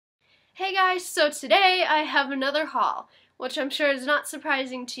Hey guys, so today I have another haul, which I'm sure is not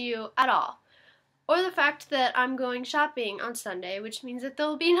surprising to you at all. Or the fact that I'm going shopping on Sunday, which means that there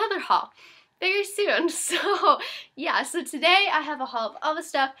will be another haul very soon. So today I have a haul of all the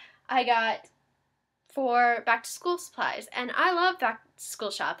stuff I got for back to school supplies. And I love back to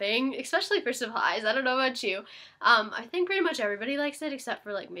school shopping, especially for supplies. I don't know about you. I think pretty much everybody likes it except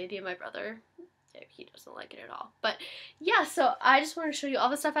for like maybe my brother. He doesn't like it at all. But yeah, so I just want to show you all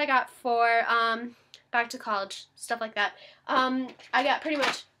the stuff I got for back to college, stuff like that. I got pretty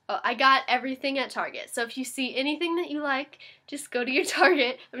much, I got everything at Target. So if you see anything that you like, just go to your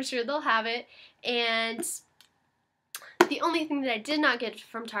Target. I'm sure they'll have it. And the only thing that I did not get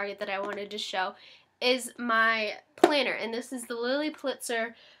from Target that I wanted to show is my planner. And this is the Lilly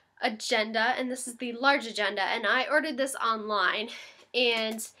Pulitzer agenda, and this is the large agenda. And I ordered this online,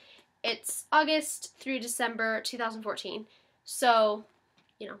 and it's August through December 2014, so,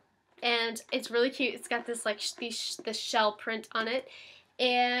 and it's really cute. It's got this, like, this shell print on it,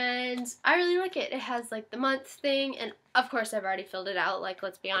 and I really like it. It has, like, the month thing, and, of course, I've already filled it out, like,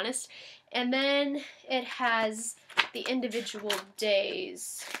 let's be honest, and then it has the individual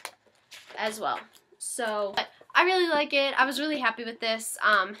days as well, so I really like it. I was really happy with this,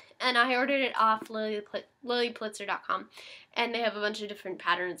 and I ordered it off LillyPulitzer.com, and they have a bunch of different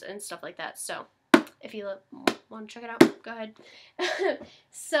patterns and stuff like that, so if you want to check it out, go ahead.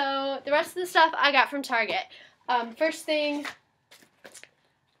 So the rest of the stuff I got from Target. First thing,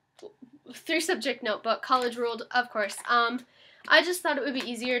 3-subject notebook, college ruled, of course. I just thought it would be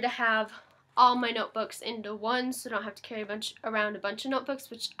easier to have all my notebooks into one, so I don't have to carry around a bunch of notebooks,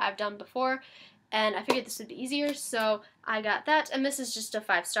 which I've done before. And I figured this would be easier, so I got that. And this is just a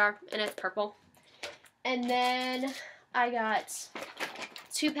 5-star, and it's purple. And then I got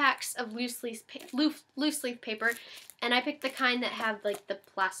 2 packs of loose leaf paper, and I picked the kind that have like the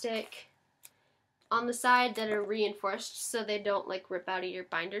plastic on the side that are reinforced so they don't like rip out of your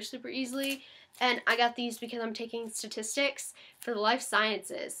binder super easily. And I got these because I'm taking statistics for the life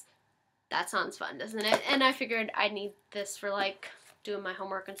sciences. That sounds fun, doesn't it? And I figured I'd need this for like doing my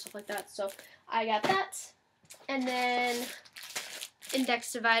homework and stuff like that, so I got that. And then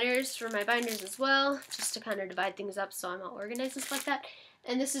index dividers for my binders as well, just to kind of divide things up so I'm all organized and stuff like that.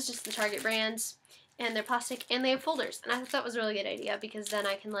 And this is just the Target brands, and they're plastic, and they have folders. And I thought that was a really good idea because then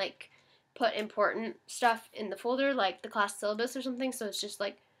I can like put important stuff in the folder, like the class syllabus or something, so it's just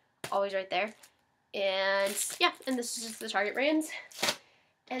like always right there. And yeah, and this is just the Target brands.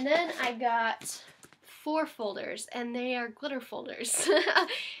 And then I got 4 folders, and they are glitter folders,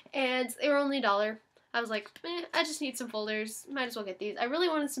 and they were only $1. I was like, I just need some folders, might as well get these. I really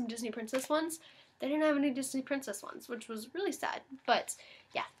wanted some Disney Princess ones. They didn't have any Disney Princess ones, which was really sad, but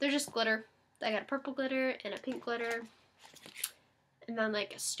yeah, they're just glitter. I got a purple glitter and a pink glitter, and then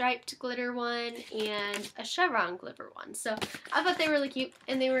like a striped glitter one and a chevron glitter one, so I thought they were really cute,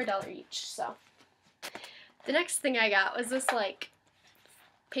 and they were $1 each. So the next thing I got was this like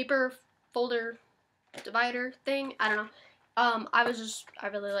paper folder divider thing. I don't know. I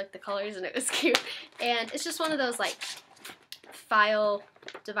really liked the colors, and it was cute. And it's just one of those like file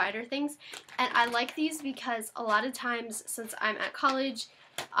divider things. And I like these because a lot of times, since I'm at college,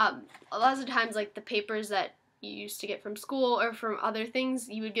 a lot of times like the papers that you used to get from school or from other things,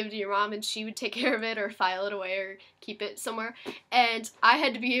 you would give to your mom and she would take care of it or file it away or keep it somewhere. And I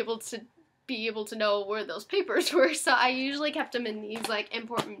had to be able to know where those papers were, so I usually kept them in these like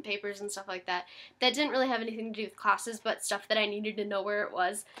important papers and stuff like that didn't really have anything to do with classes, but stuff that I needed to know where it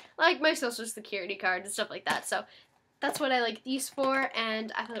was, like my social security card and stuff like that. So that's what I like these for,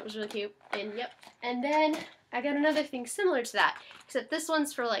 and I thought it was really cute. And yep, and then I got another thing similar to that, except this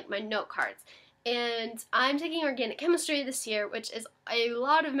one's for like my note cards. And I'm taking organic chemistry this year, which is a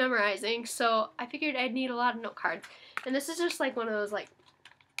lot of memorizing, so I figured I'd need a lot of note cards. And this is just like one of those like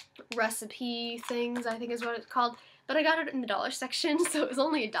recipe things, I think is what it's called, but I got it in the dollar section, so it was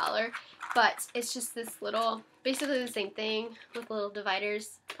only $1, but it's just this little, basically the same thing with little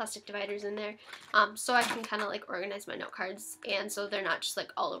dividers, plastic dividers in there, so I can kind of like organize my note cards, and so they're not just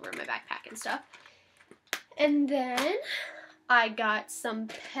like all over my backpack and stuff. And then I got some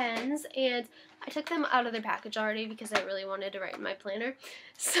pens, and I took them out of their package already because I really wanted to write in my planner,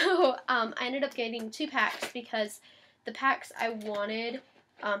 so I ended up getting 2 packs because the packs I wanted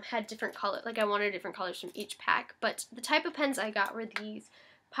had different colors. Like I wanted different colors from each pack, but the type of pens I got were these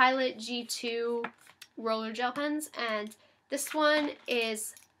Pilot G2 roller gel pens, and this one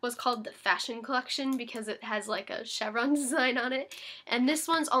was called the Fashion Collection because it has like a chevron design on it, and this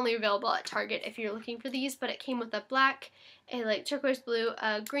one's only available at Target if you're looking for these, but it came with a black, a like turquoise blue,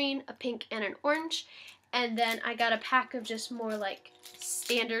 a green, a pink, and an orange, And then I got a pack of just more like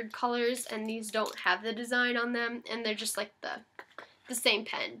standard colors, and these don't have the design on them, and they're just like the same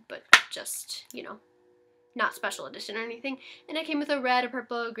pen, but just, you know, not special edition or anything. And it came with a red, a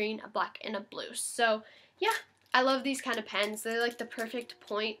purple, a green, a black, and a blue. So yeah, I love these kind of pens. They're like the perfect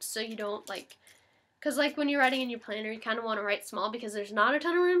point, so you don't like, because like when you're writing in your planner, you kind of want to write small because there's not a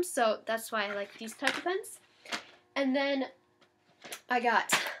ton of room, so that's why I like these type of pens. And then I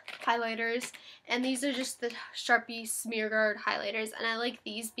got highlighters, and these are just the Sharpie Smear Guard highlighters, and I like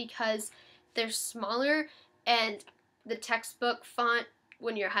these because they're smaller, and the textbook font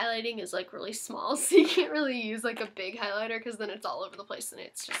when you're highlighting is like really small, so you can't really use like a big highlighter because then it's all over the place and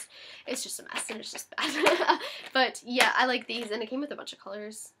it's just a mess and it's just bad. But yeah, I like these, and it came with a bunch of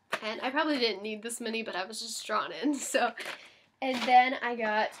colors, and I probably didn't need this many, but I was just drawn in. So, and then I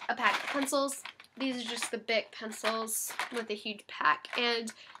got a pack of pencils. These are just the Bic pencils with a huge pack,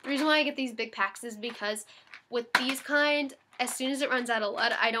 and the reason why I get these big packs is because with these kind, as soon as it runs out of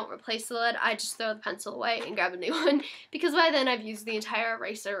lead, I don't replace the lead, I just throw the pencil away and grab a new one, because by then I've used the entire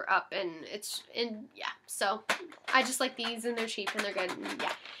eraser up, and yeah, so I just like these, and they're cheap, and they're good, and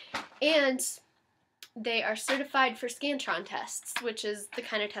yeah. And they are certified for Scantron tests, which is the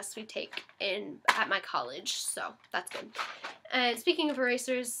kind of tests we take at my college, so that's good. And speaking of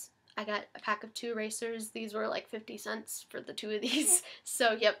erasers, I got a pack of 2 erasers. These were like 50 cents for the 2 of these.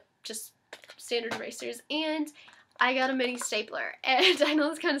 So, yep, just standard erasers. And I got a mini stapler. And I know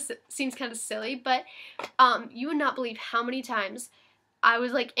this kind of seems kind of silly, but you would not believe how many times I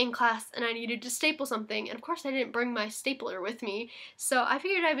was like in class and I needed to staple something. And of course I didn't bring my stapler with me. So I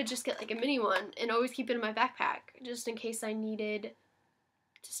figured I would just get like a mini one and always keep it in my backpack just in case I needed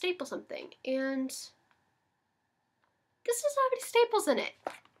to staple something. And this doesn't have any staples in it.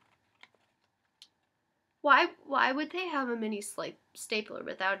 Why would they have a mini stapler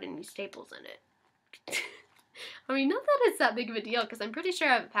without any staples in it? I mean, not that it's that big of a deal, because I'm pretty sure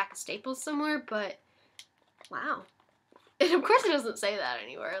I have a pack of staples somewhere, but wow. And of course it doesn't say that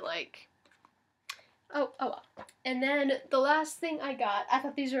anywhere, like, oh well. And then the last thing I got, I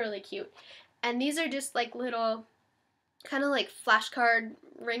thought these were really cute, and these are just like little, kind of like flashcard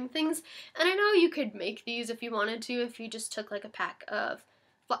ring things, and I know you could make these if you wanted to, if you just took like a pack of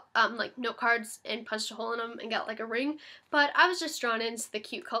like note cards and punched a hole in them and got like a ring, but I was just drawn into the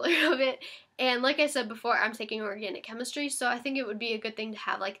cute color of it, and like I said before, I'm taking organic chemistry, so I think it would be a good thing to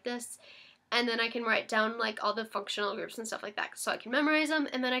have like this, and then I can write down like all the functional groups and stuff like that, so I can memorize them,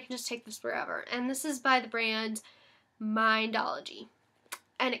 and then I can just take this wherever. And this is by the brand Mindology,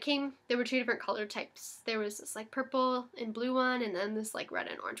 and there were 2 different color types. There was this like purple and blue one, and then this like red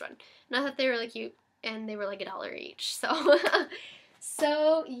and orange one, and I thought they were really cute, and they were like $1 each, so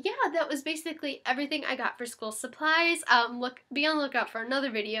So yeah, that was basically everything I got for school supplies. Be on the lookout for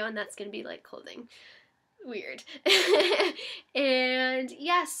another video, and that's gonna be like clothing. Weird. And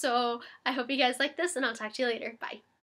yeah, so I hope you guys like this, and I'll talk to you later. Bye.